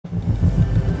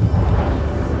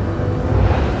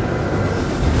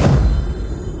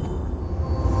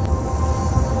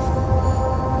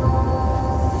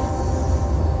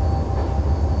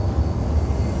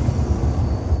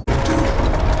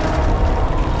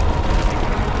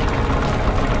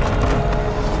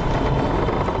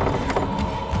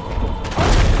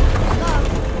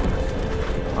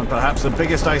It's the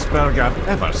biggest iceberg I've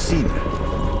ever seen.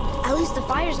 At least the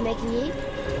fire's making you eat.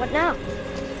 What now?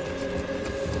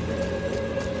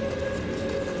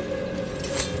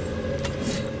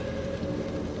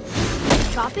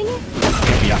 Chopping it?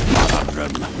 Give me another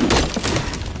room.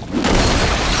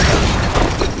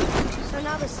 So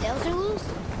now the sails are loose?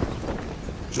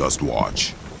 Just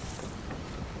watch.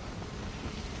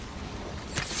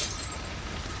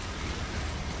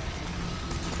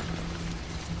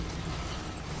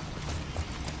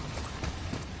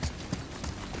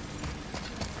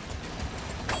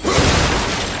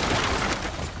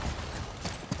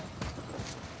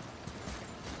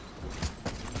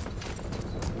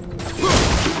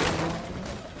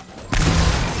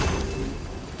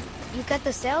 You cut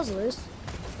the sails loose.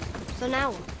 So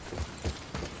now what?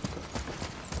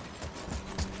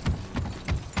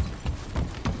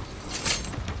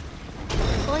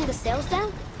 Pulling the sails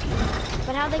down?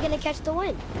 But how are they gonna catch the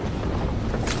wind?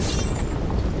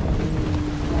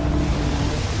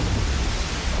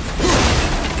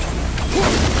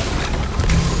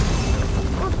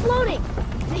 We're floating!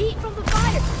 The heat from the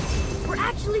fire! We're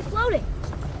actually floating!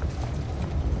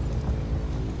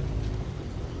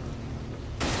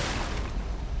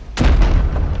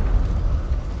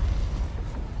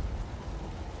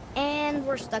 And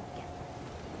we're stuck again.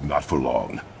 Not for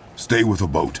long. Stay with the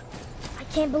boat. I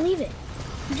can't believe it.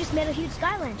 You just made a huge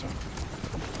sky lantern.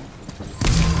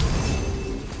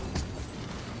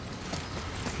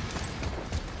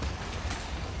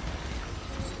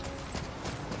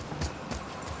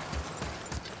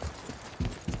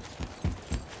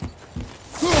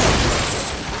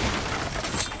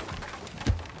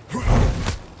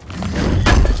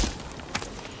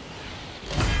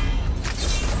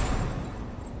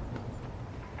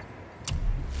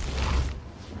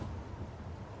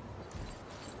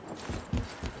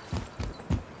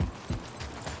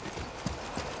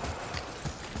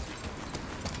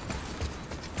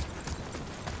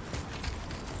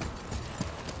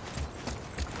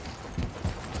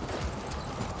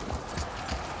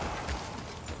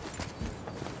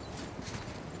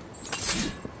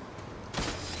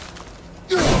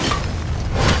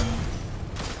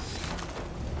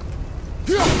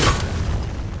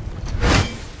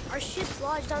 Our ship's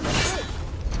lodged on the bridge.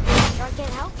 Shark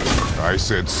can't help? I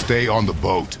said stay on the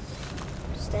boat.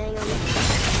 Staying on the...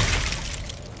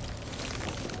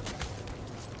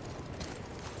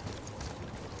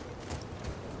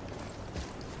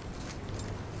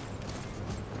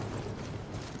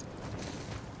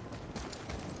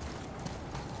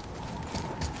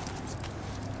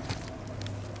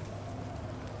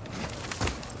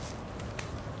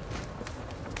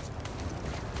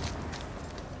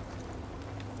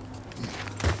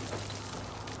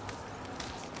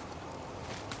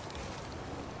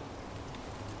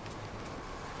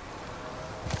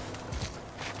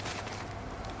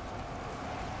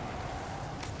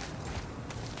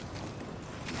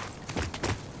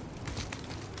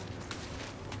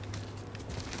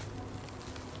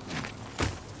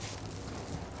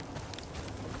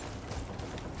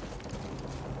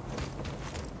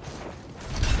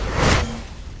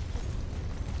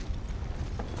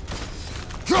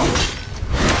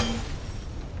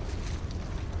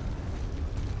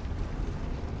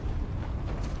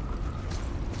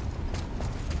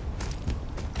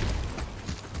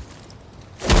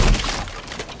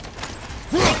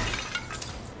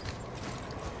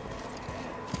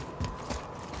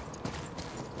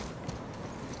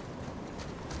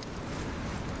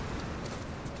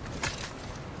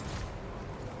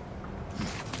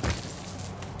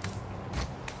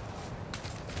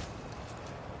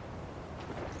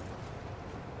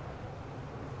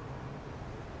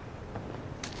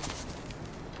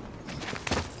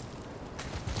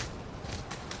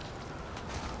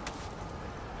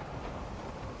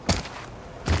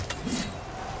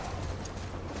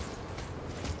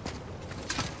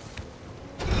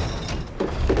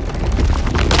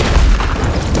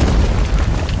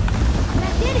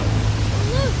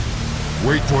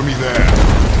 Wait for me there.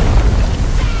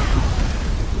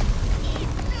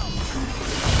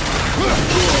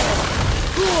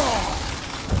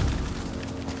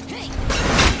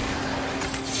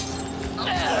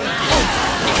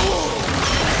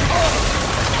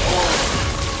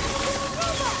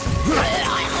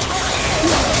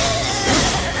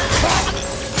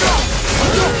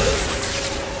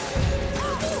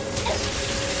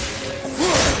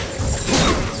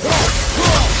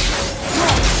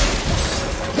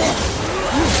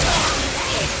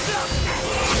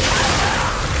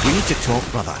 We need to talk,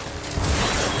 brother.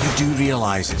 You do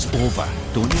realize it's over,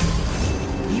 don't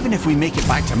you? Even if we make it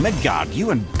back to Midgard,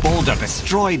 you and Balder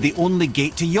destroyed the only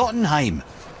gate to Jötunheim.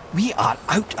 We are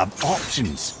out of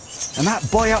options. And that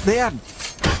boy up there,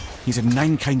 he's in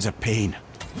 9 kinds of pain.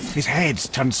 His head's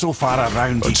turned so far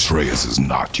around he... Atreus is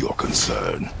not your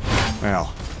concern.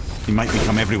 Well, he might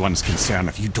become everyone's concern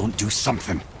if you don't do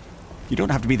something. You don't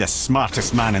have to be the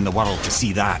smartest man in the world to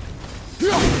see that.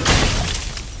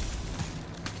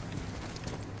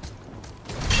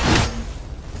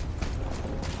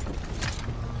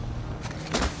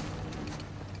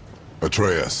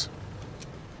 Atreus,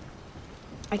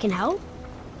 I can help?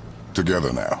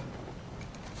 together now.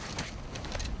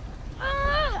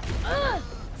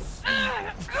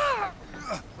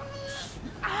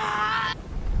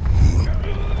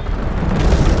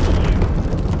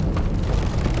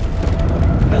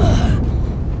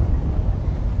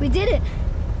 We did it!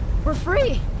 We're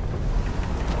free!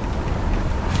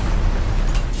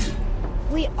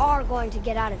 We are going to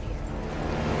get out of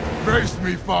here. Face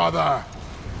me, father!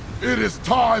 It is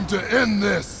time to end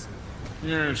this!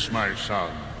 Yes, my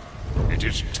son. It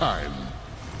is time.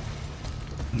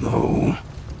 No,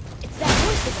 It's that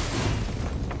voice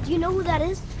again. Do you know who that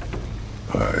is?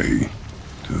 I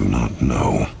do not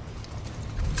know.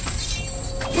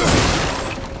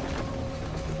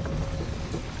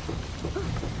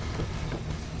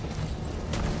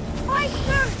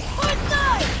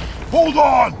 Hold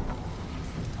on!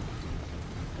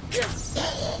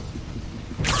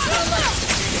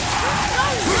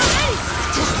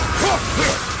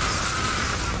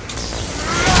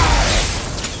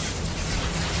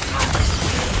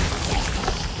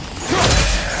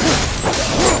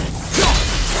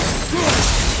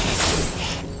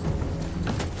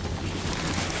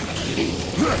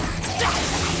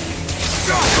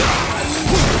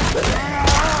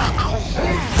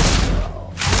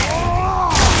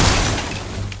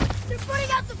 They're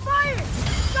putting out the fire!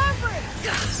 Starboard!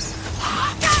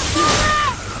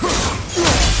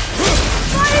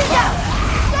 Fire down!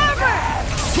 Starboard!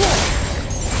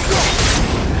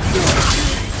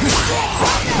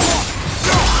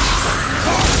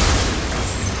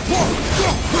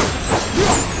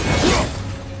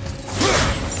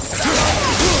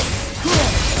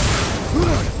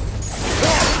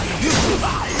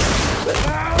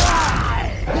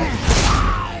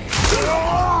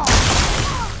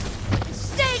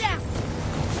 Stay down!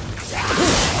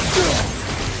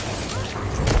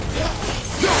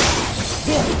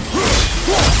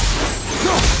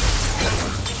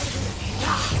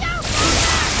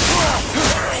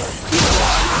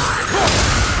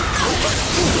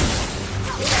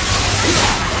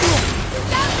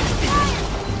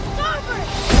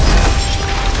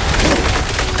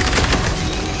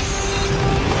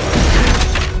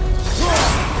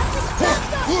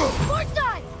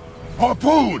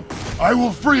 Harpoon! I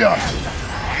will free us!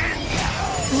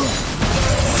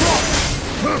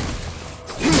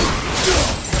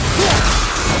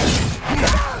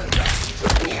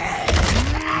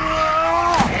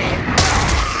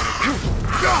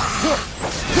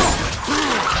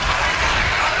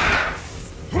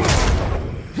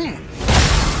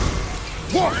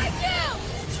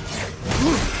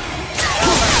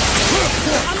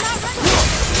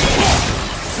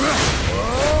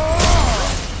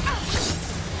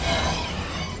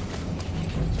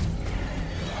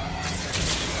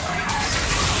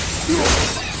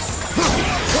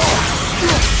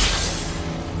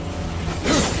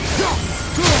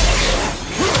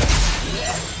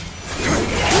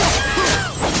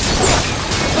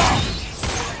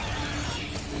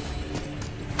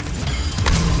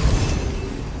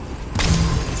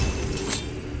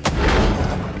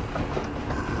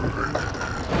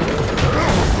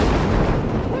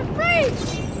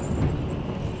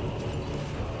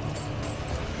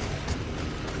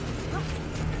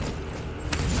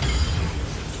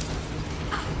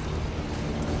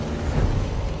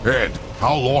 Ed,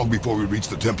 how long before we reach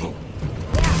the temple?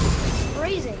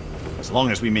 Freezing. As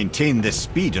long as we maintain this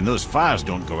speed and those fires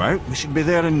don't go out, we should be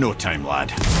there in no time,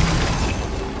 lad.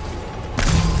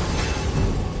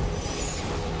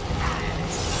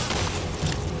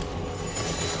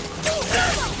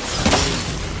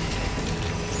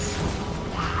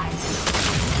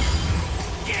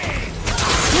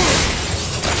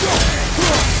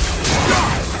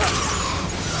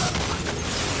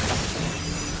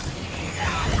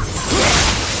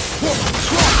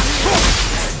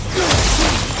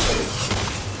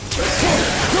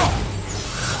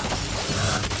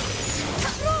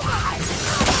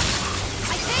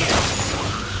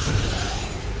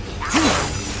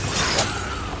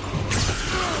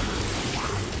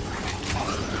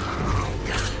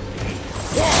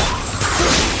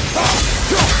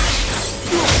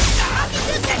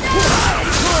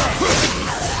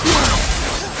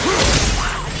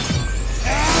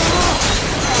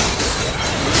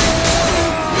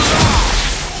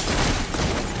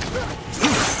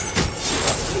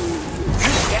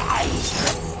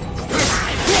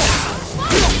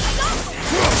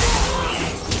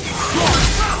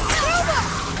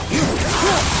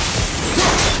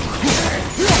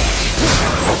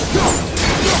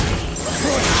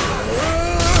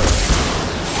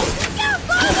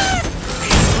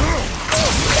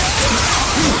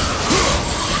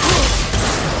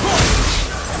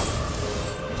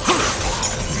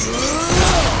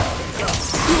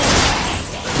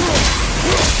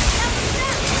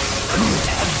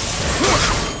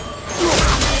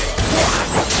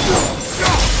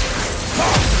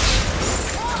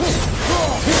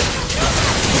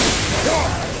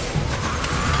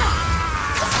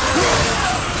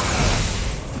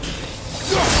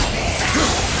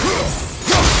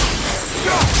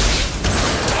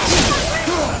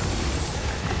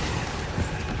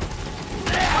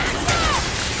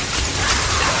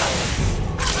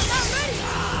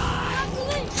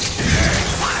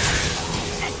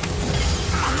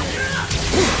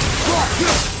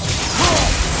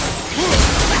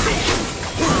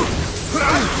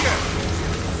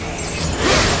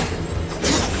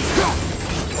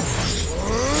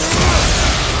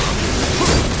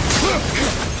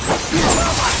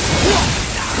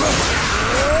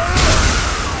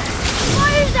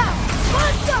 Fire's out!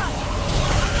 Monster!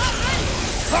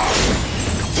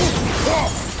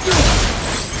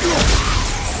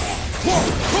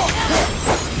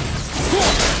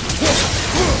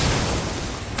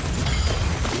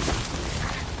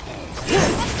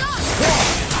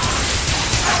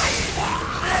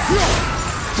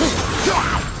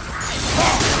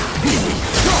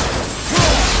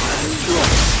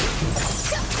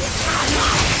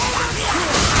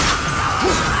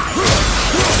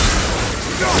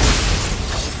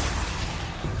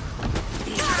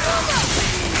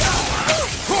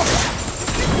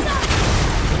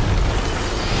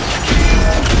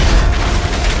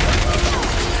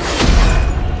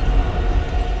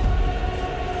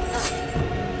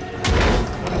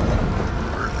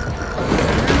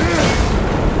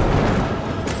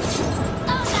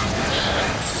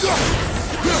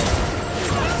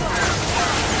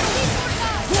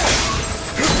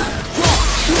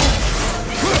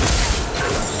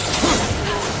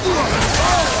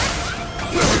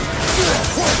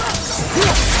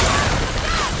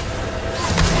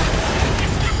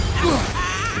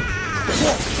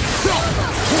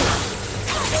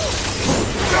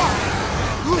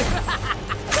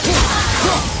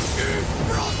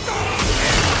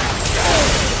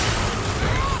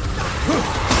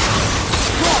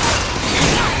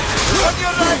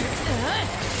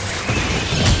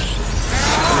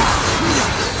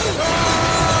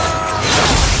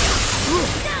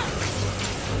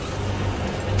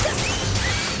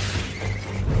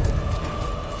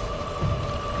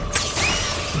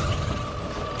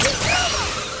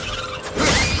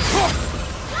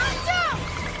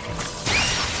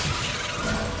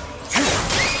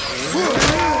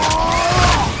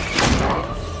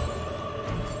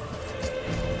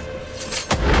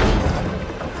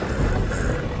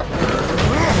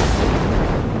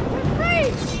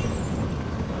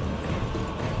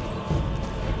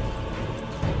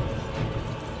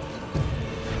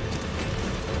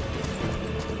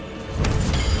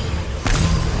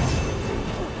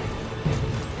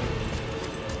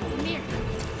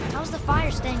 How's the fire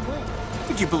staying lit?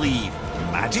 Would you believe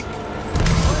magic?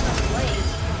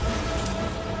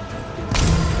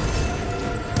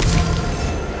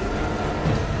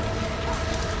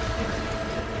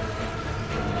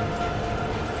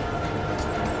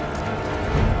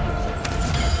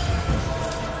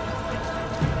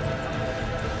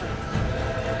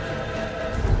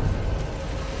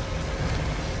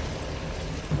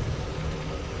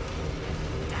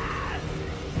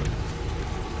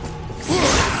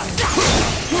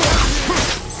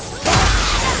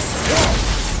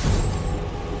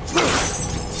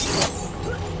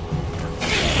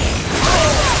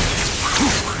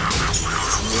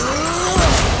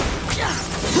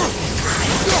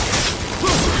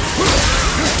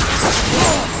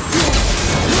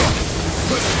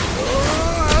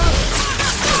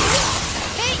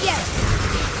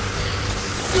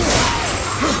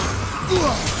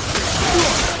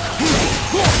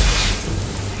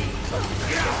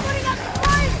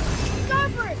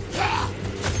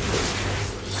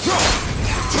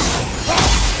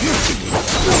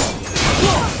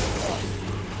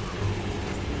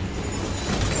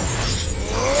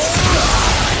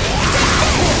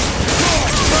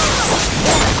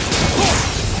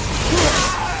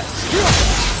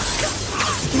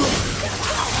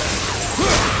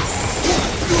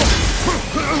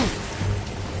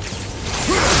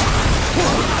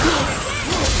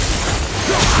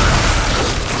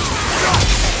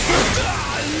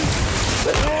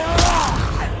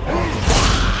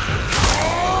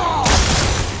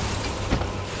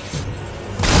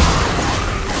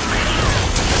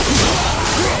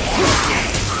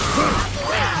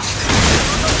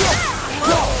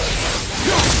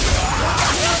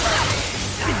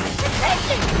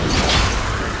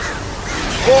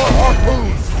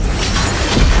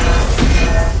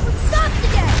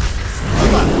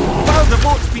 The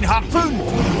boat's been harpooned!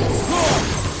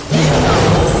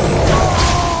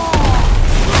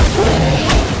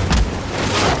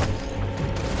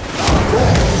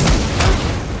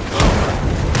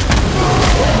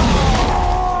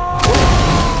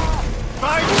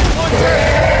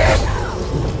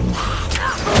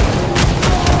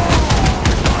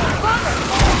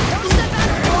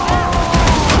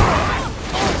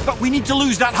 But we need to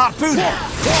lose that harpoon!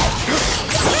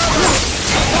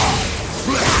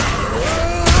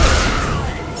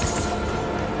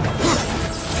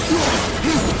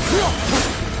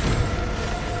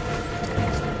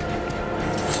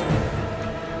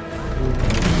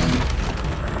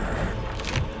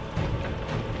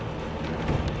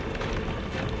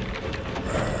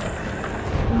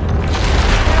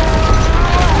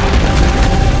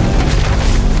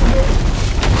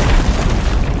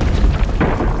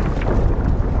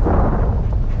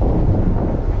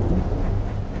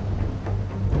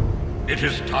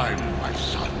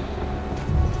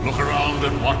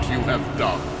 at what you have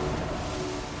done.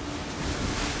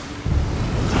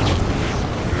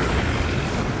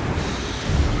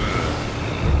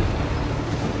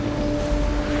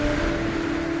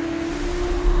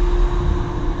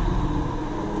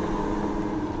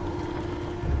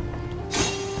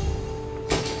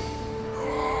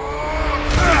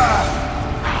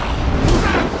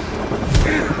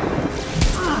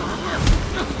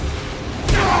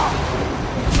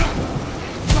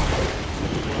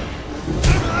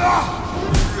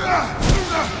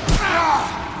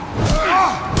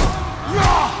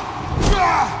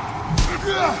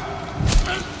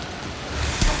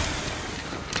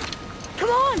 Come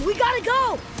on, we gotta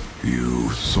go! You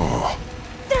saw.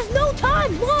 There's no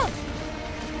time, look!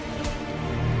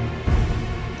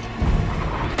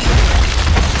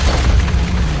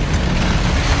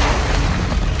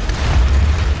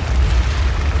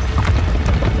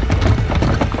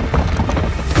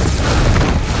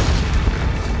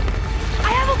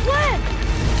 I have a plan!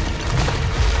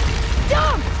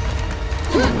 Jump!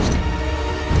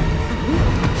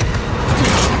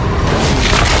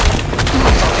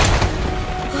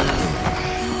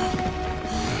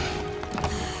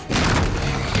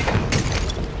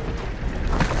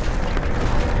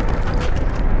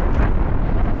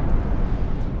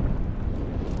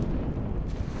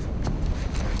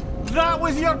 That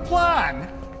was your plan?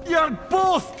 You're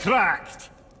both cracked!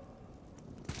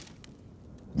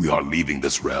 We are leaving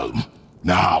this realm.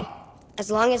 Now!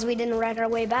 As long as we didn't wreck our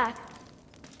way back.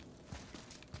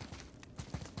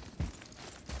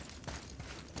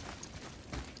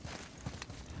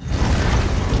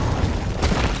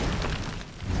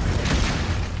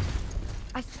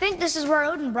 I think this is where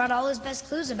Odin brought all his best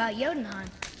clues about Jötunheim.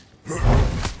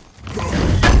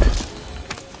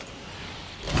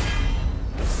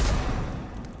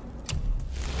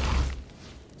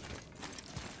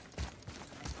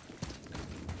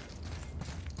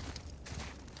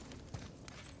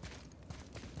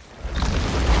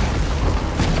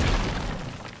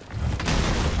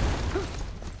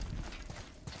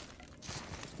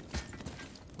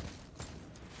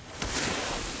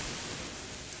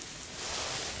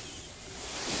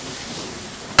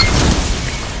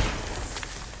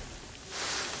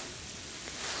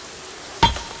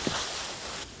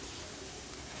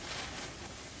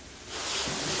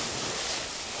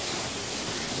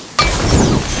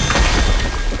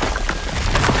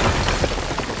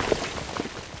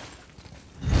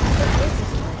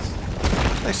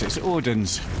 This is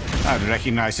Odin's. I'd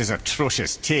recognize his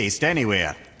atrocious taste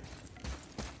anywhere.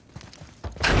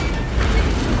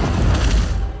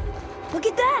 Look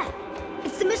at that!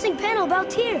 It's the missing panel about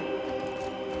Tyr.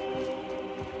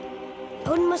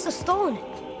 Odin must have stolen it.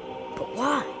 But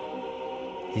why?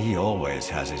 He always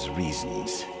has his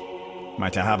reasons.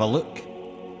 Might I have a look?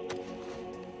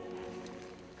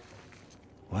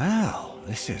 Well,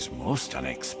 this is most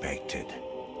unexpected.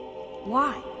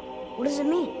 Why? What does it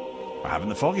mean? I haven't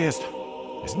the foggiest.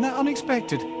 Isn't that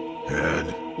unexpected?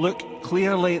 Head. Look,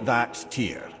 clearly that's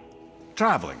Tyr.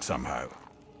 Traveling somehow.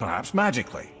 Perhaps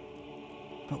magically.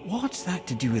 But what's that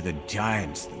to do with the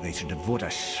giants that they should devote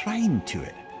a shrine to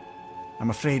it?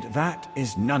 I'm afraid that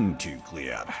is none too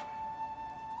clear.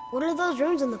 What are those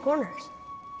runes in the corners?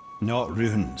 Not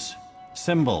runes.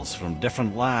 Symbols from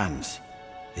different lands.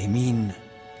 They mean...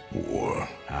 War.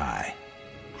 Aye.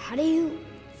 How do you...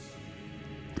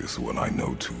 This one I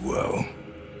know too well.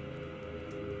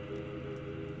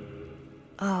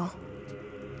 Oh.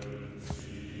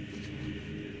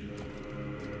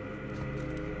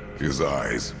 His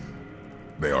eyes.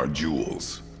 They are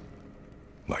jewels.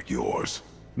 Like yours.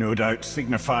 No doubt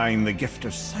signifying the gift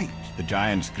of sight the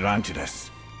giants granted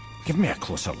us. Give me a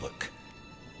closer look.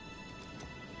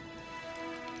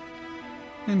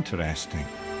 Interesting.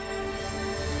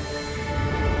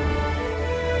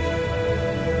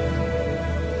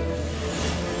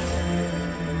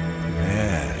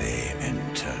 Very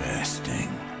interesting.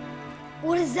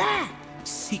 What is that?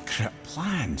 Secret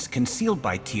plans concealed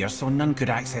by Tyr so none could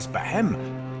access but him.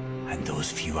 And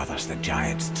those few others the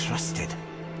giants trusted.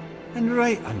 And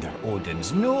right under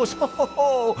Odin's nose, ho ho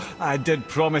ho! I did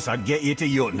promise I'd get you to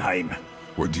Jötunheim.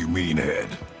 What do you mean, Head?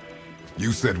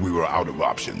 You said we were out of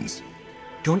options.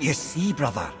 Don't you see,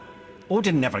 brother?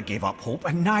 Odin never gave up hope,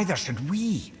 and neither should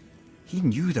we. He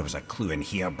knew there was a clue in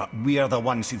here, but we're the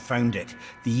ones who found it.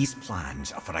 These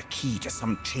plans are for a key to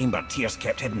some chamber Tyr's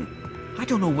kept hidden. I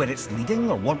don't know where it's leading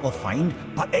or what we'll find,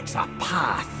 but it's a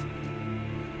path.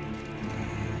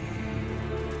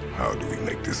 How do we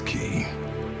make this key?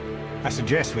 I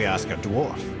suggest we ask a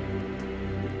dwarf.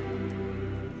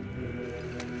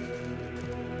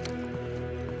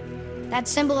 That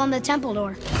symbol on the temple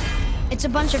door. It's a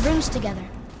bunch of runes together.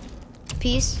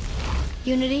 Peace,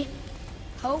 unity,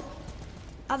 hope,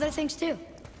 other things too.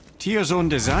 Tyr's own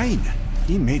design.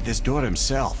 He made this door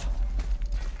himself.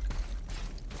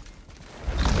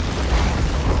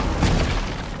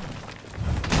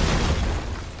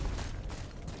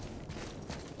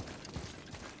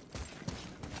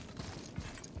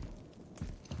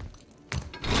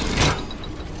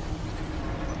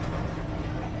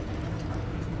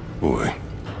 Boy.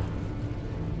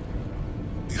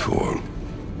 Before,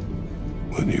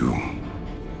 when you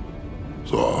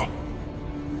saw,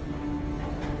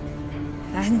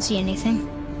 I didn't see anything.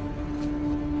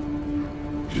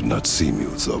 you did not see me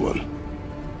with someone.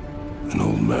 An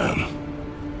old man.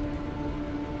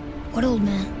 What old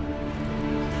man?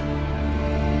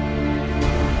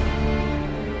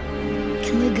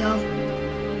 Can we go?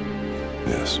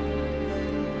 Yes.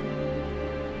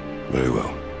 Very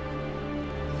well.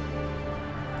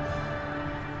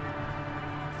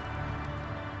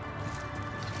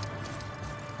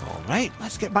 Right,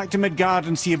 let's get back to Midgard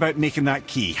and see about making that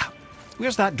key.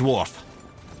 Where's that dwarf?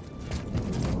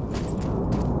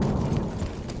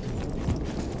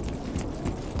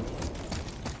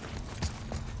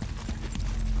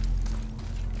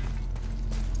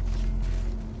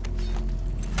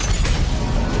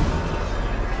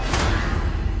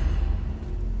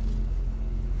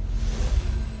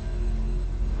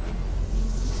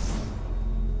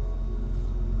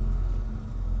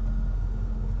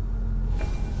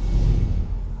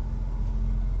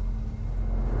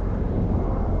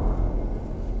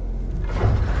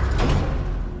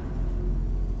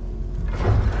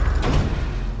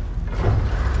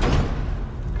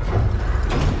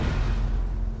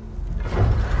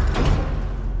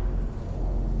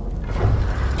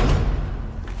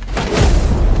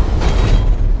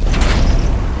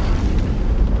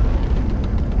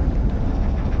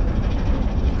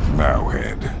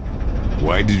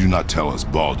 Why did you not tell us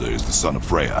Baldur is the son of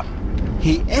Freya?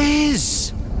 He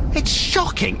is! It's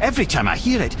shocking every time I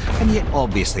hear it, and yet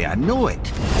obviously I know it.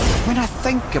 When I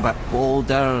think about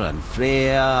Baldur and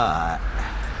Freya...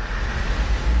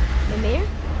 Mimir?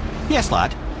 Yes,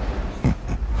 lad.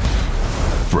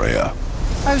 Freya.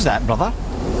 How's that, brother?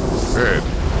 Ed,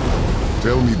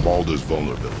 tell me Baldur's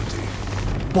vulnerability.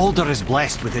 Baldur is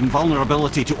blessed with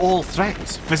invulnerability to all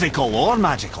threats, physical or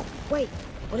magical. Wait,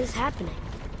 what is happening?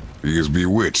 He is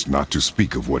bewitched not to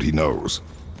speak of what he knows.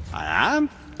 I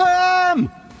am? I am!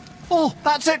 Oh,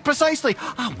 that's it precisely.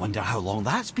 I wonder how long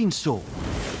that's been so.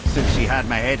 Since she had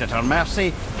my head at her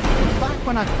mercy, back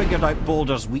when I figured out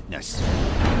Baldur's weakness.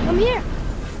 Come here!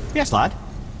 Yes, lad?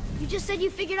 You just said you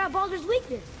figured out Baldur's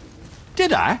weakness.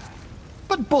 Did I?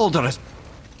 But Baldur is...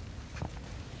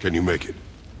 Can you make it?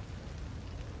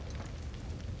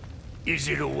 Is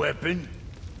it a weapon?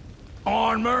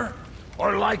 Armor?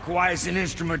 Or likewise an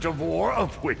instrument of war,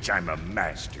 of which I'm a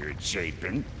master at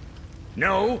shaping?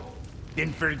 No?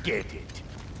 Then forget it.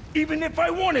 Even if I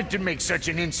wanted to make such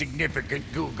an insignificant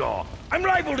gewgaw, I'm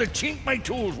liable to chink my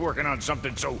tools working on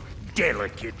something so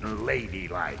delicate and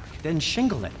ladylike. Then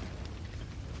shingle it.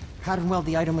 Crowd and weld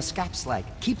the item with scap slag.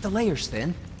 Keep the layers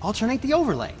thin. Alternate the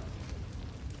overlay.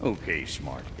 Okay,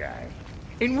 smart guy.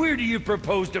 And where do you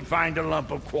propose to find a lump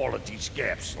of quality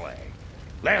scap slag?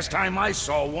 Last time I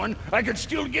saw one, I could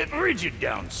still get rigid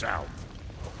down south.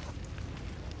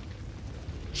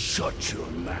 Shut your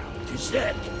mouth, is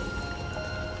that...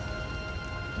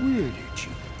 Where did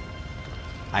you...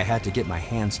 I had to get my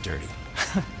hands dirty.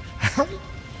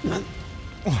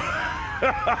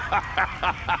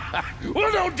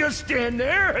 Well, don't just stand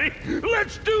there.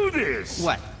 Let's do this.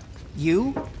 What?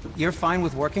 You? You're fine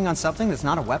with working on something that's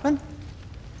not a weapon?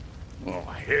 Oh,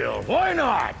 hell, why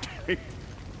not?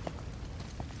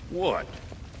 What?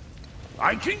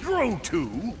 I can grow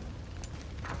too.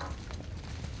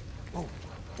 Oh,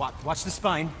 watch the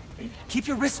spine. Keep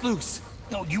your wrist loose.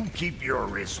 No, you keep your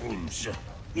wrist loose.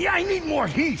 Yeah, I need more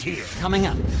heat here. Coming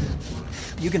up.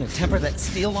 You gonna temper that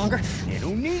steel longer? You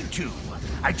don't need to.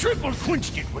 I triple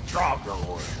quenched it with Draugr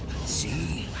oil.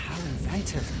 See? How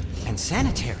inventive. And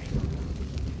sanitary.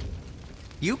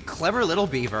 You clever little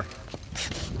beaver.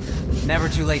 Never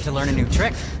too late to learn a new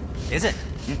trick, is it?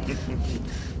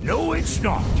 No, it's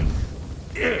not.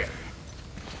 There.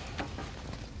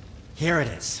 Here it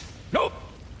is. Nope.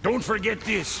 Don't forget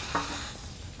this.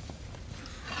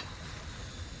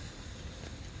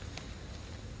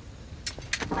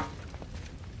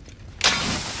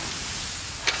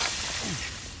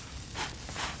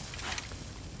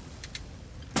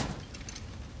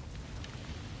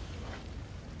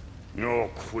 Oh,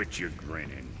 quit your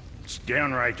grinning. It's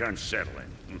downright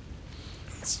unsettling.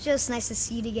 It's just nice to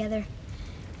see you together.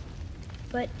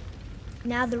 But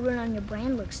Now the rune on your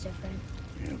brand looks different.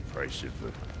 Yeah, price of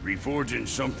reforging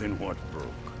something what broke.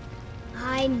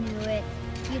 I knew it.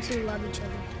 You two love each other.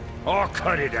 Oh,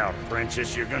 cut it out,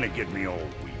 princess. You're gonna get me all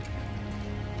weak.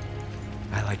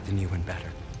 I like the new one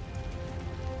better.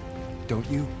 Don't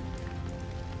you?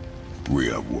 We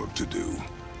have work to do.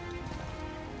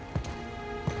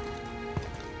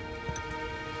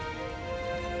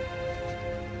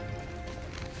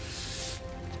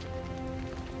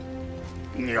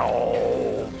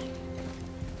 No.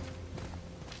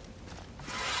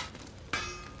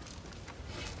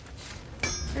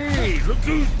 Hey, look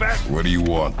who's back. What do you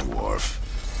want, dwarf?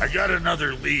 I got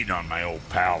another lead on my old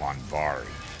pal on Vari.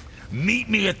 Meet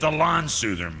me at the Lawn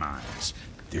Soother mines.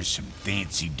 There's some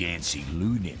fancy-dancy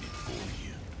loot in it for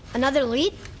you. Another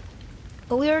lead?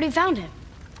 But we already found him.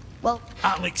 Well,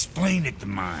 I'll explain at the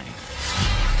mine.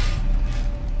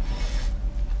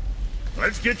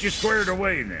 Let's get you squared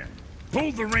away then.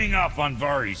 Pulled the ring off on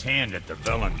Vari's hand at the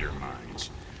Velander mines.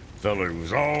 Feller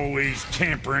was always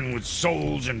tampering with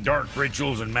souls and dark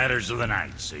rituals and matters of the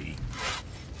night, see?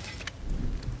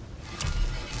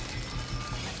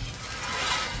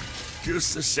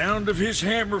 Just the sound of his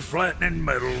hammer flattening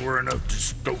metal were enough to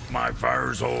stoke my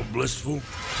fires all blissful.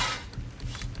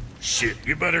 Shit,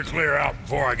 you better clear out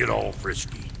before I get all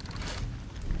frisky.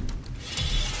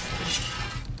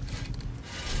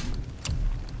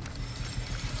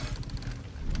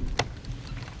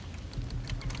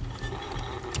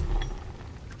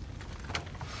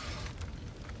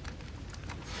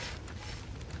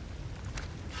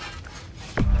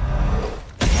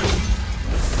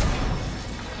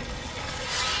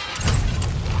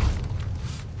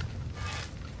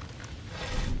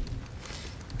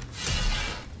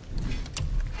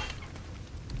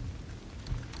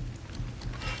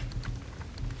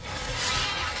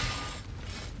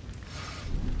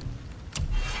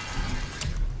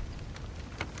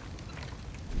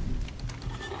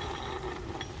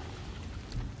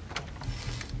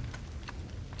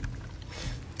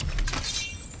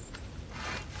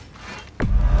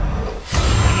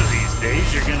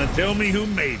 You're gonna tell me who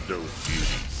made those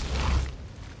beauties.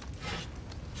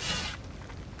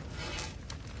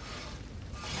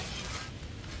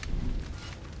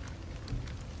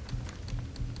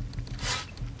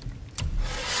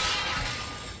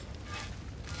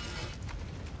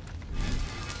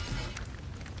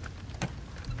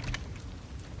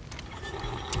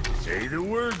 Say the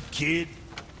word, kid.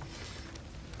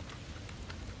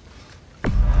 We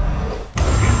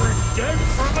were dead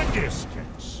from a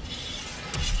distance.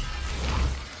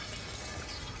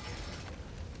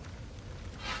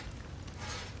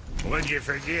 What'd you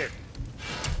forget?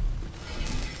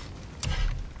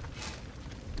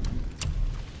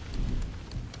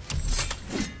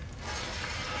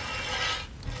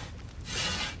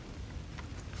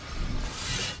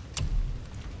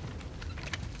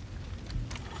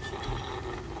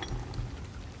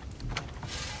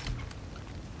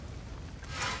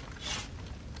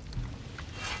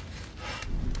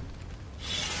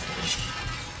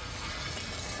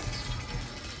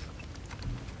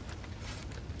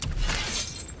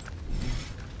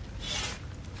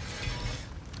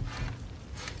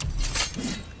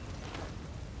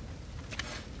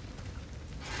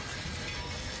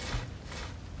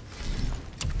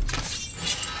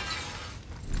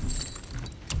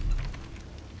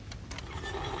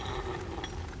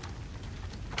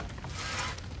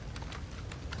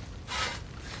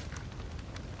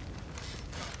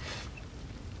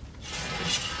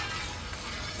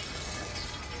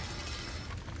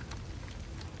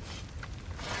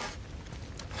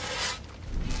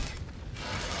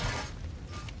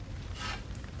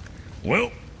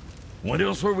 Well, what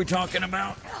else were we talking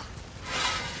about?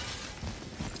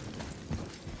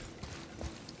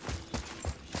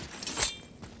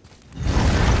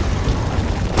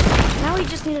 now we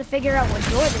just need to figure out what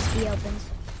door this key opens.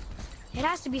 It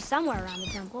has to be somewhere around the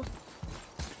temple.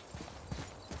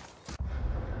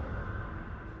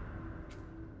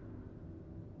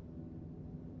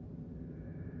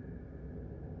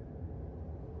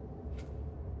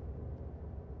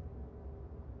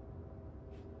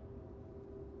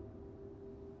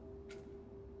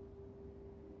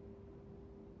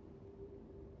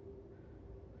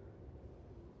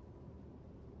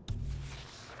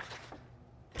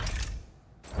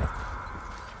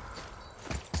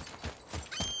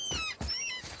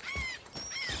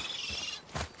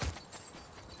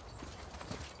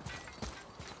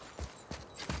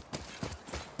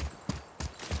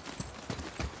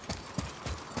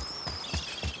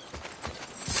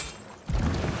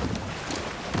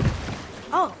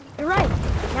 Oh, you're right.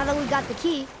 Now that we got the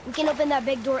key, we can open that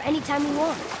big door anytime we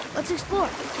want. Let's explore.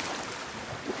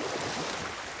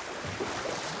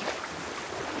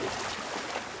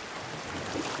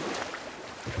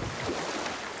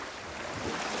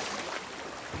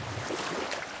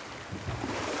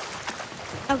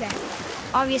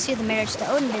 Obviously the marriage to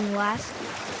Odin didn't last.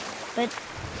 But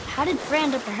how did Frey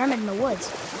end up a hermit in the woods?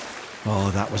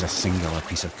 Oh, that was a singular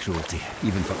piece of cruelty,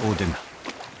 even for Odin.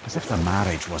 As if the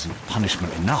marriage wasn't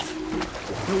punishment enough.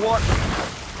 You know what?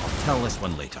 I'll tell this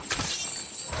one later.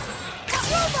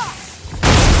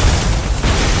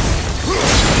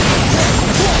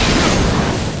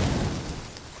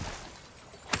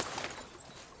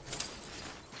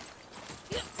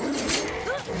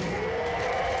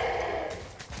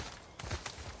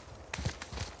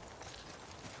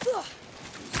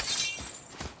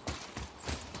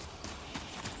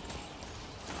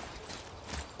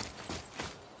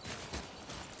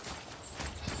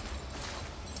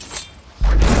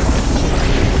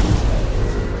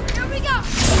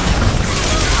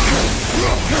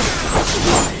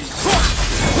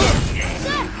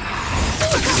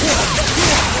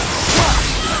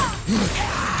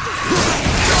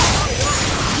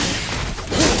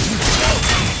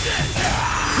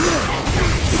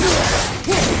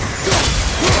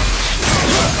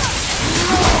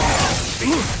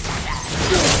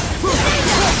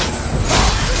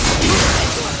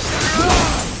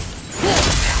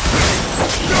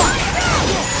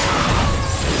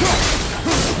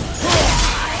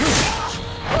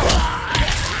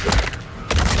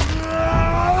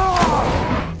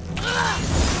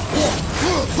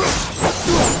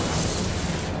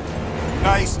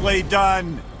 Nicely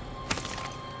done!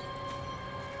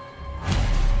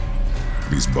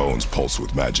 These bones pulse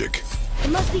with magic.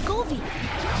 It must be Golvi.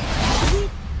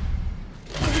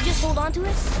 Can we just hold on to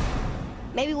it?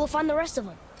 Maybe we'll find the rest of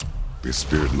them. This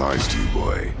spirit lies to you,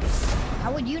 boy.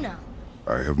 How would you know?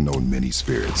 I have known many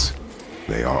spirits.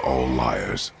 They are all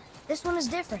liars. This one is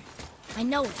different. I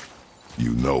know it.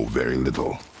 You know very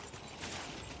little.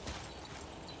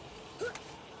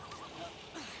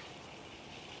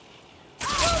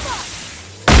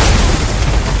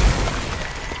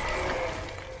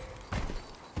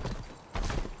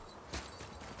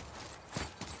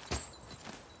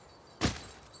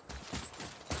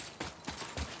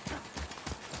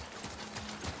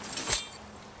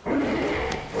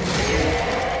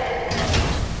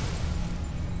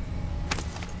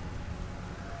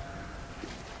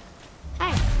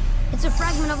 It's a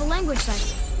fragment of a language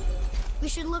site. We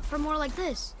should look for more like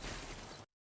this.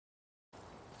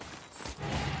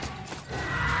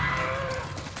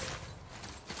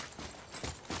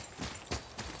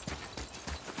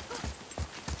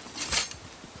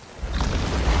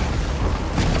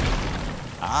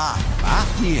 Ah,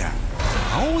 Fafnir.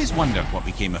 I always wondered what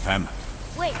became of him.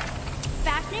 Wait,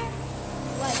 Fafnir?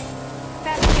 What?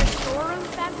 Fafnir's storeroom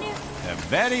Fafnir? The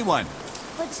very one.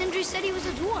 But Sindri said he was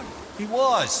a dwarf. He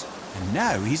was. And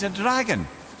now he's a dragon.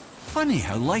 Funny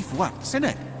how life works, isn't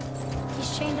it?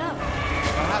 He's chained up.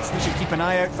 Perhaps we should keep an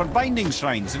eye out for binding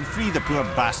shrines and free the poor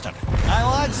bastard. Aye,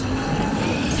 lads?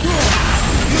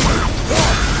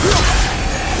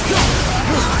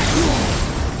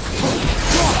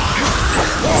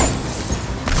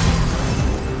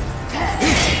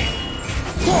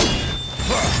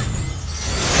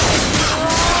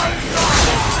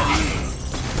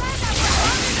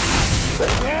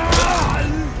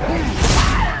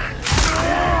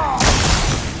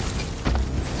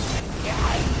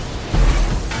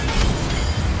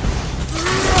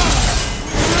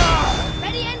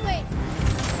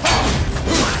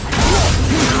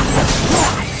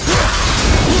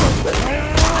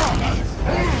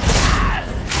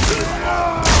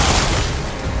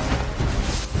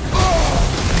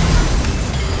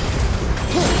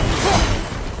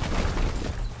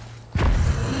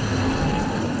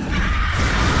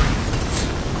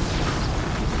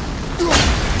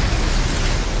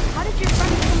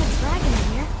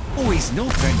 He's no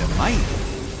friend of mine.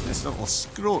 This little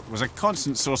scrote was a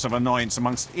constant source of annoyance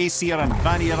amongst Aesir and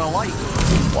Vanir alike.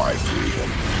 Why free him?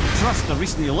 Trust the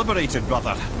recently liberated,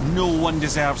 brother. No one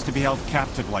deserves to be held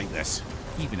captive like this.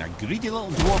 Even a greedy little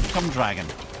dwarf come dragon.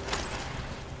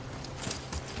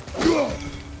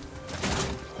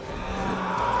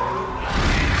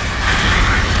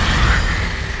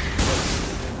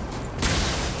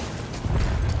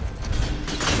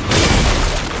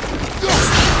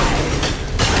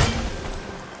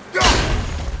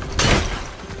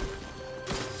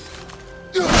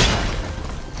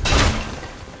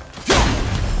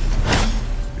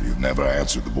 Never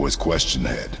answered the boy's question,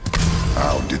 Head.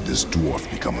 How did this dwarf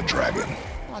become a dragon?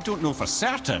 I don't know for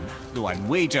certain, though I'd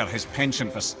wager his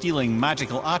penchant for stealing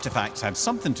magical artifacts had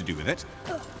something to do with it.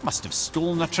 Must have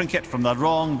stolen a trinket from the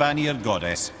wrong Vanir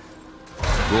goddess.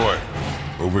 Boy,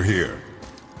 over here.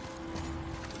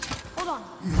 Hold on.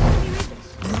 Let me read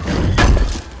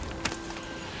this.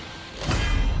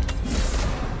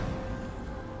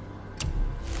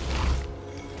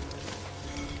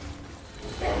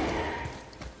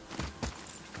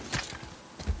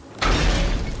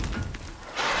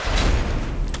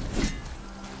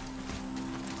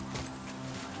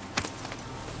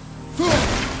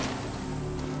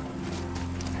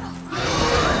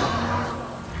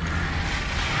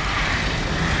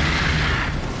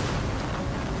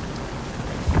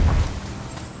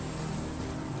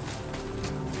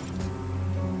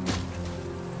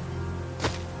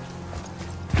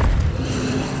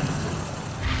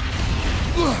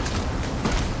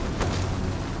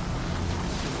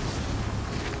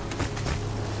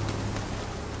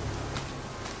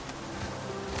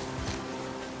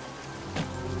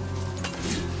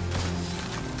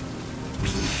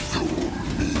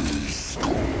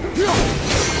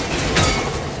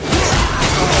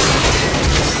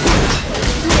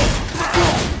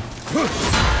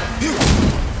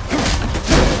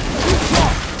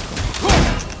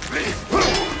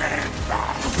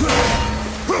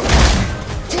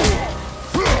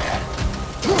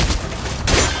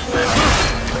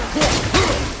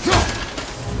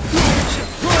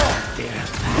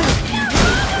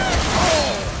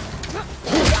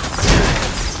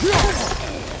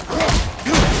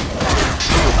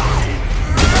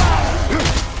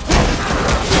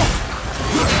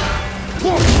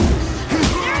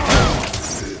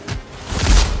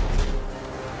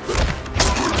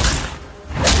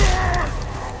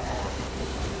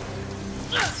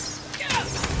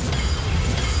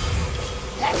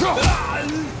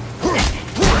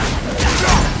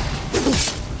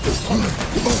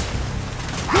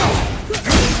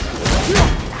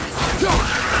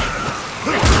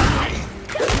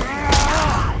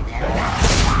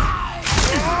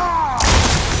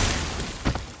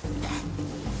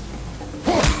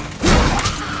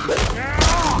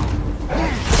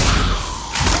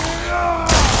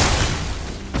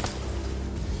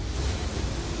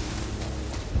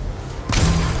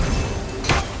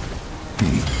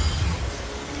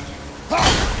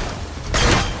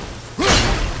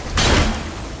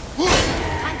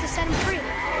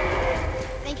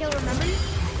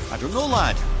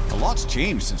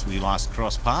 Changed since we last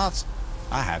crossed paths.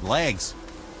 I had legs.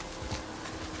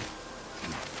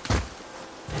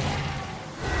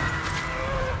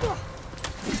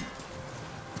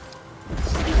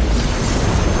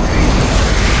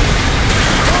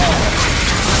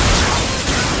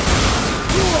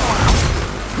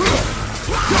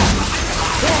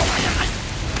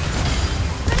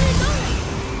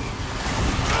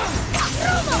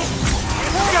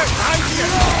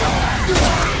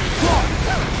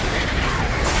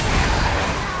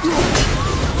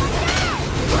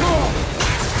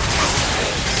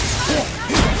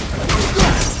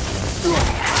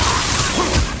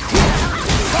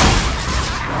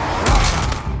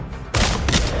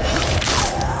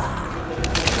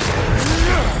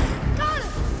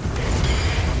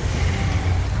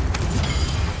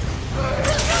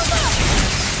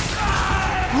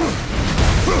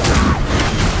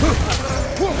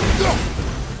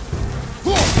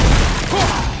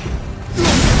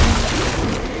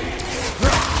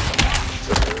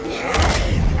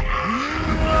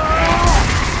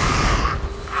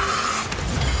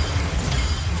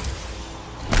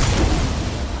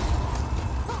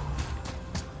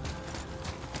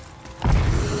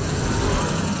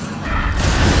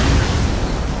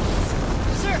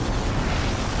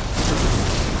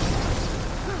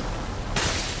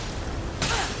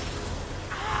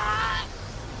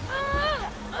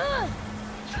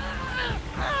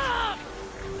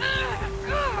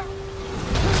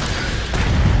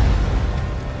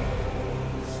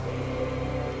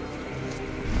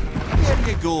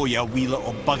 Go, you wee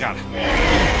little bugger.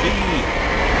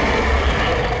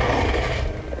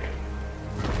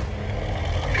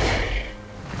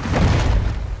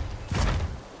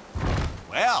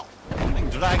 Well, I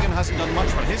think Dragon hasn't done much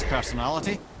for his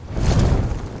personality.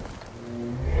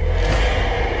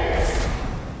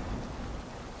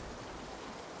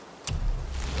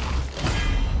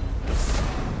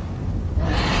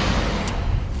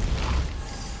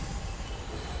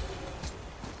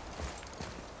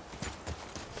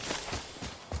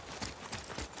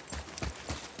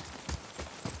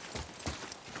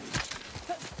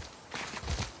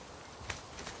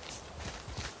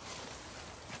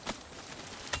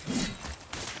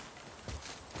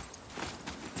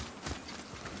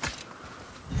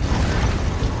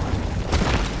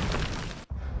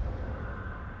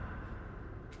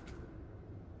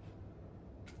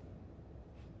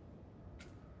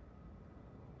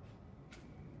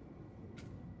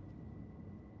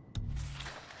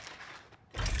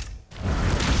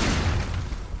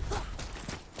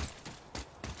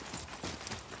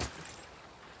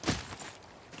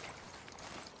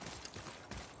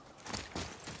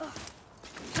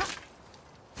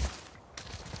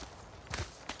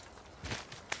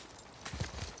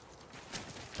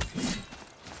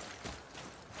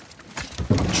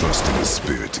 Trusting the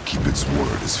spirit to keep its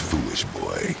word is foolish,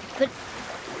 boy. But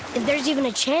if there's even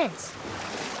a chance,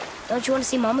 don't you want to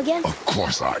see Mom again? Of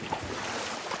course I...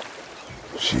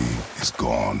 She is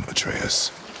gone,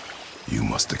 Atreus. You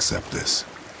must accept this.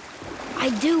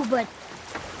 I do, but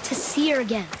to see her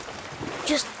again.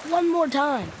 Just one more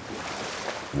time.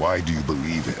 Why do you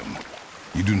believe him?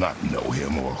 You do not know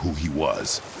him or who he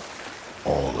was.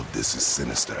 All of this is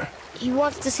sinister. He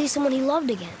wants to see someone he loved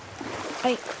again.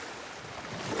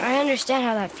 I understand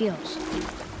how that feels.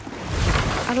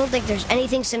 I don't think there's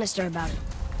anything sinister about it.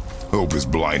 Hope is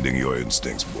blinding your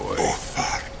instincts, boy. Oh,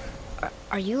 fuck.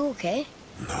 Are you okay?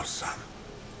 No, son.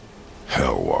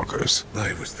 Hellwalkers.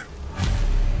 I was there.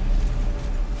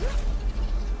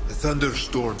 The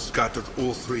thunderstorm scattered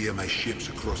all 3 of my ships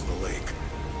across the lake.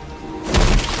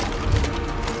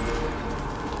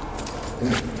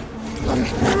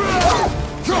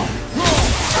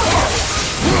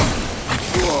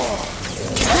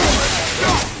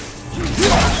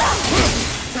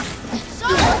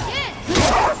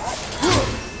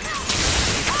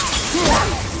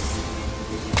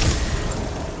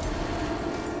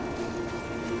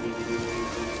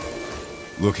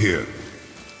 Look here.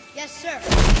 Yes, sir.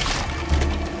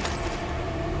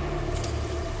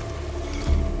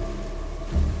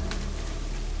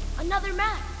 another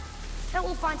map. Bet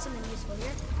we'll find something useful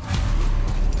here.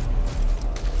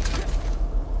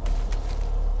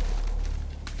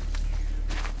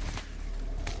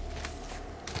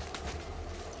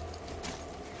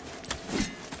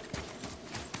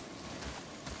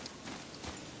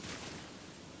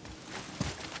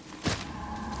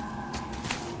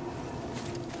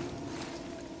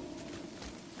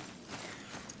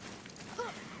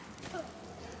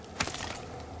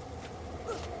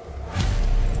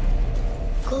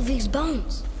 Golvik's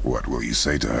bones. What will you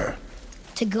say to her?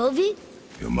 To Golvik?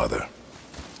 Your mother.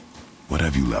 What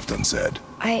have you left unsaid?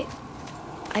 I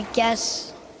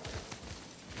guess...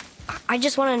 I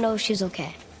just want to know if she's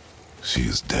okay. She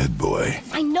is dead, boy.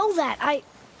 I know that,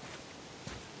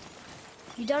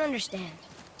 You don't understand.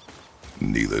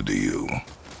 Neither do you.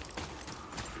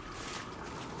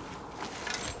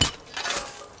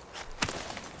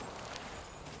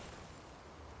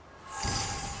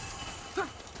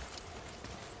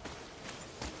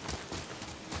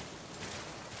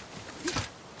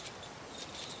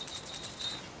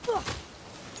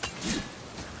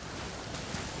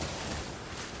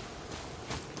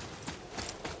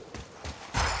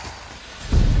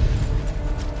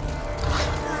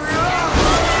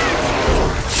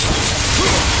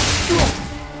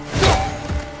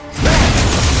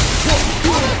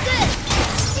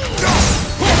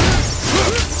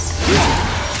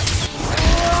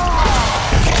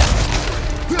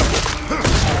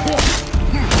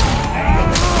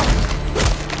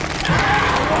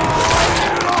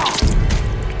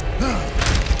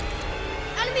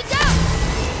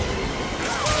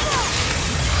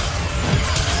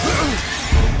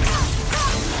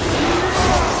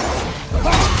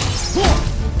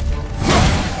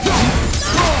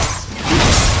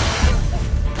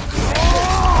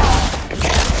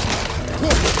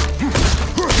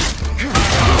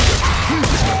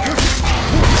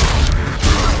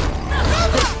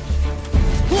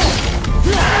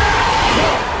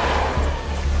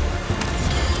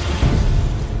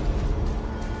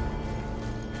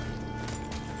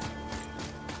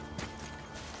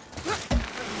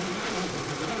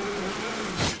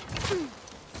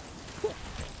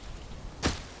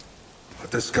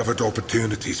 Discovered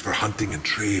opportunities for hunting and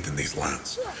trade in these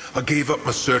lands. I gave up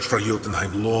my search for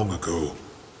Jötunheim long ago.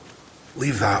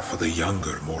 Leave that for the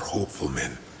younger, more hopeful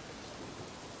men.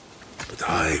 But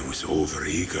I was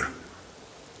overeager.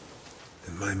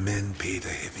 And my men paid a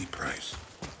heavy price.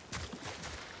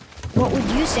 What would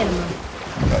you say to Mom?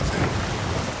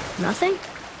 Nothing. Nothing?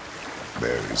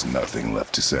 There is nothing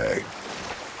left to say.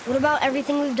 What about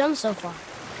everything we've done so far?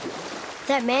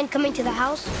 That man coming to the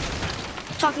house?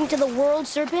 Talking to the world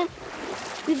serpent?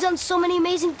 We've done so many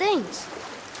amazing things.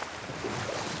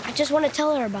 I just want to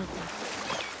tell her about them.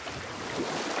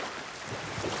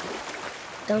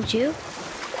 Don't you?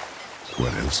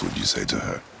 What else would you say to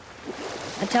her?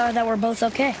 I tell her that we're both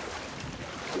okay.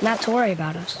 Not to worry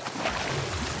about us.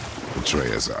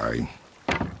 Atreus,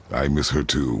 I miss her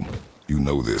too. You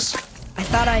know this. I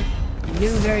thought I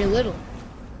knew very little.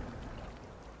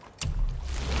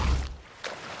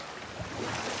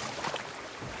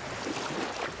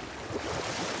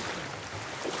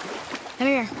 Come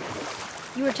here.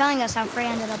 You were telling us how Frey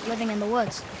ended up living in the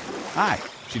woods. Aye,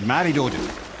 she'd married Odin.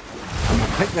 And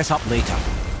we'll pick this up later.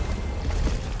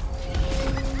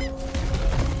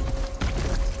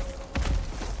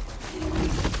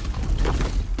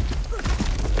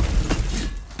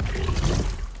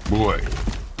 Boy.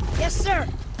 Yes, sir.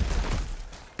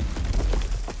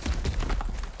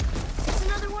 It's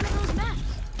another one of those maps.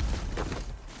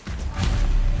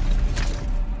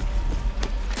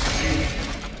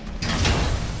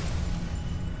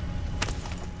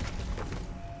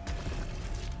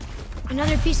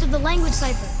 Another piece of the language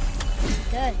cipher.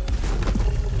 Good.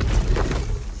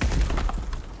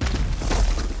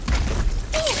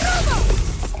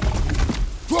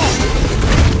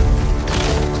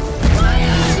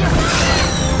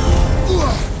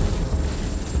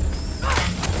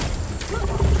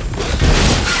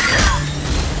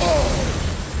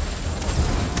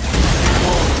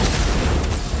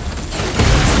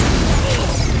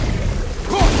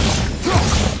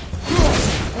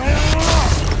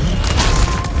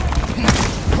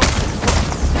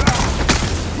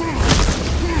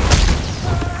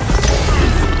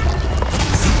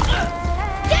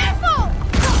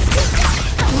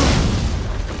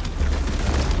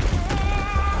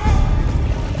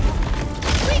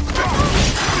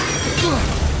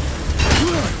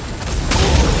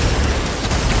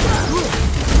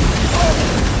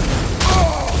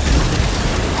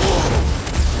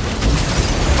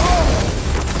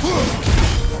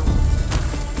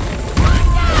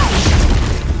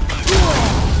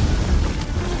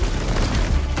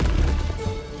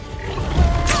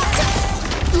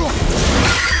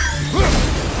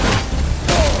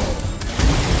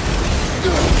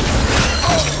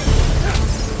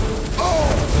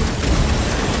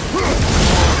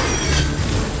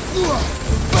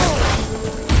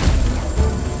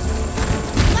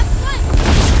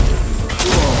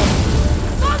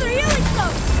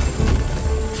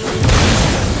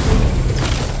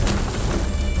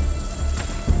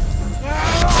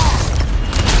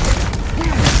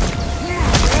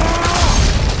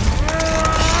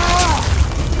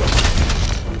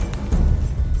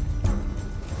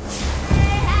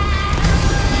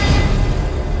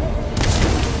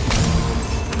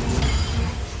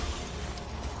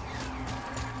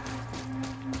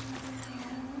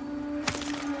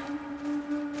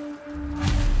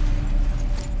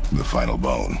 final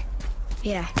bone.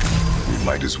 Yeah. We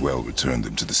might as well return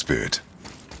them to the spirit.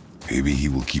 Maybe he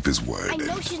will keep his word. I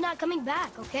know she's not coming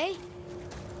back, okay?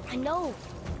 I know.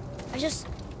 I just...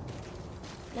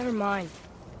 Never mind.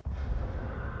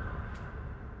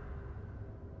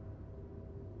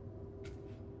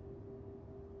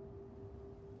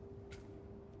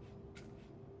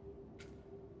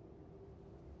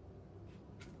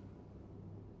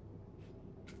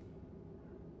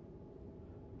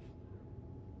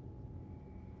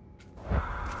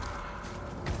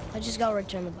 I just gotta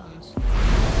return the bones.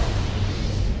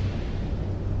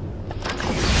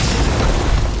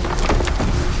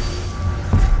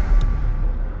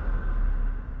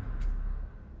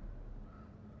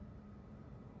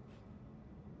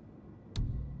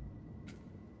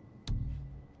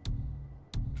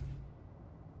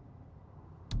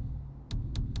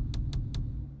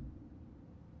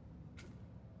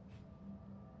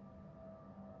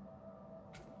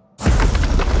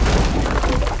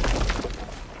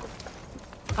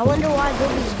 I wonder why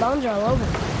Gobi's bones are all over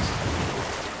the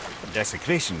place.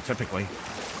 Desecration, typically.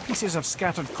 Pieces of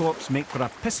scattered corpse make for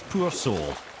a piss-poor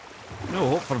soul. No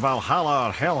hope for Valhalla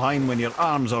or Helheim when your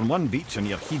arm's on one beach and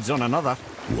your head's on another.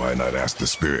 Why not ask the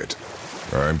spirit?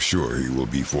 I'm sure he will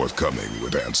be forthcoming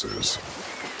with answers.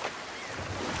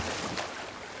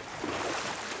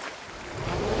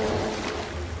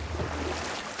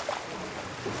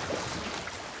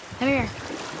 Come here.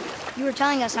 You were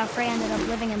telling us how Frey ended up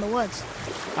living in the woods.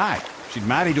 Aye, she'd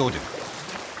married Odin.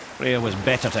 Freya was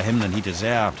better to him than he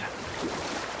deserved.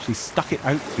 She stuck it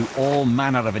out through all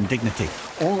manner of indignity,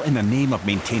 all in the name of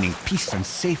maintaining peace and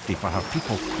safety for her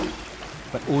people.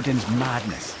 But Odin's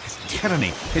madness, his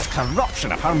tyranny, his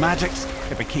corruption of her magics,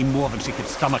 it became more than she could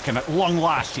stomach, and at long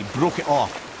last she broke it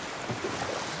off.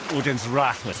 Odin's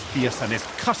wrath was fierce, and his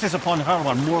curses upon her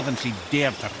were more than she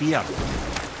dared to fear.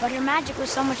 But her magic was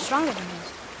so much stronger than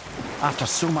his. After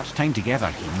so much time together,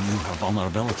 he knew her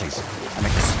vulnerabilities and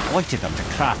exploited them to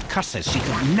craft curses she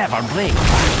could never break.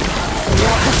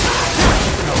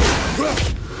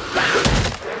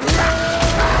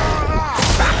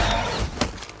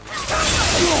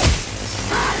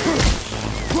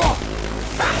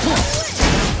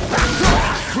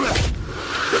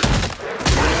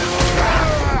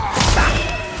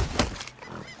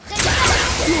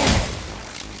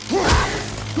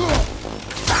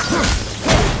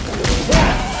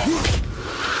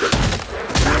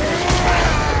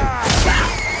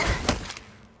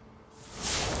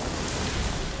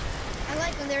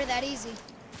 Easy.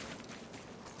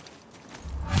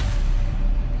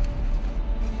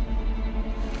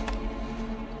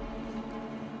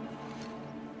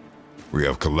 We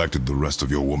have collected the rest of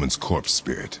your woman's corpse,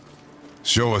 spirit.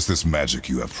 Show us this magic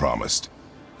you have promised.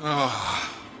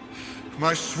 Ah,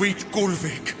 my sweet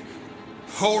Gulvik.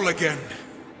 Whole again.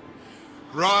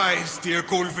 Rise, dear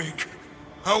Gulvik.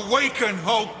 Awaken,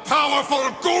 O powerful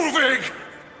Gulvik!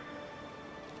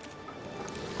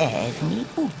 Evni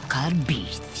ukar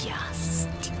bitjast.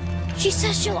 She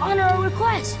says she'll honor our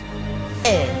request.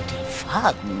 Edi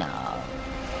fagna.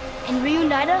 And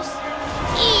reunite us?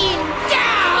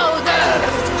 Indauder!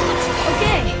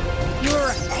 Okay, you're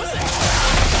right.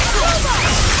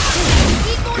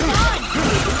 Need more time!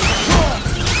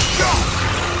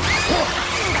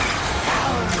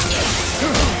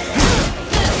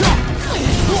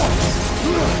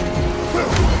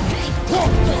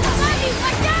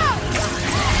 Watch out!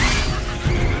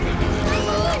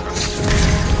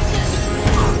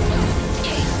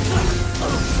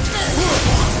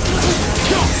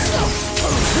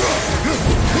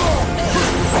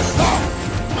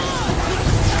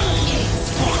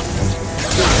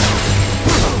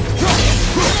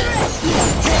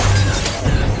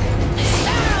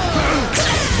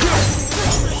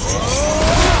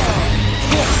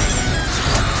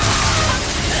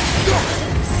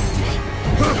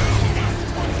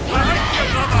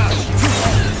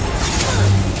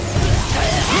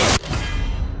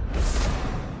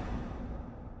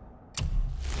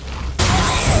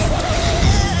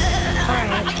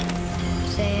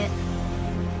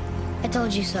 I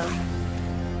told you so.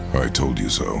 I told you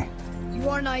so. You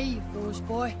are naive, foolish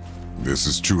boy. This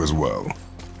is true as well.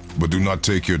 But do not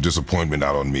take your disappointment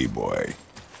out on me, boy.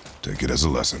 Take it as a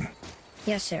lesson.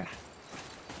 Yes, sir.